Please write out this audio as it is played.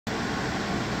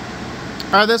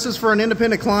This is for an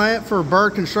independent client for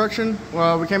Byrd Construction.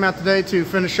 We came out today to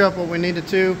finish up what we needed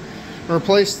to.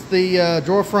 Replace the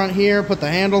drawer front here, put the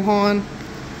handle on.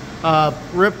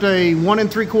 Ripped a 1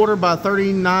 3/4 by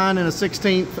 39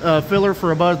 1/16 filler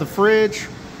for above the fridge.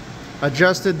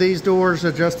 Adjusted these doors,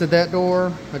 adjusted that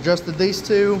door, adjusted these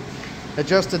two,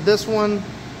 adjusted this one,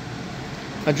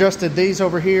 adjusted these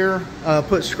over here,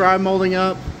 put scribe molding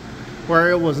up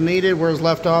where it was needed, where it was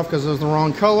left off because it was the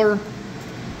wrong color.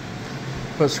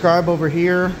 Put scribe over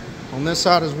here on this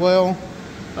side as well,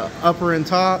 upper and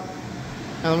top.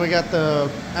 And then we got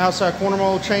the outside corner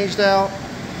mold changed out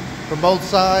for both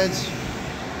sides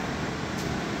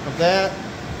of that.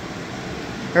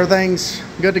 Everything's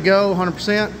good to go,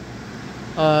 100%.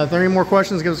 If there are any more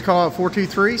questions, give us a call at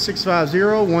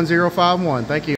 423-650-1051. Thank you.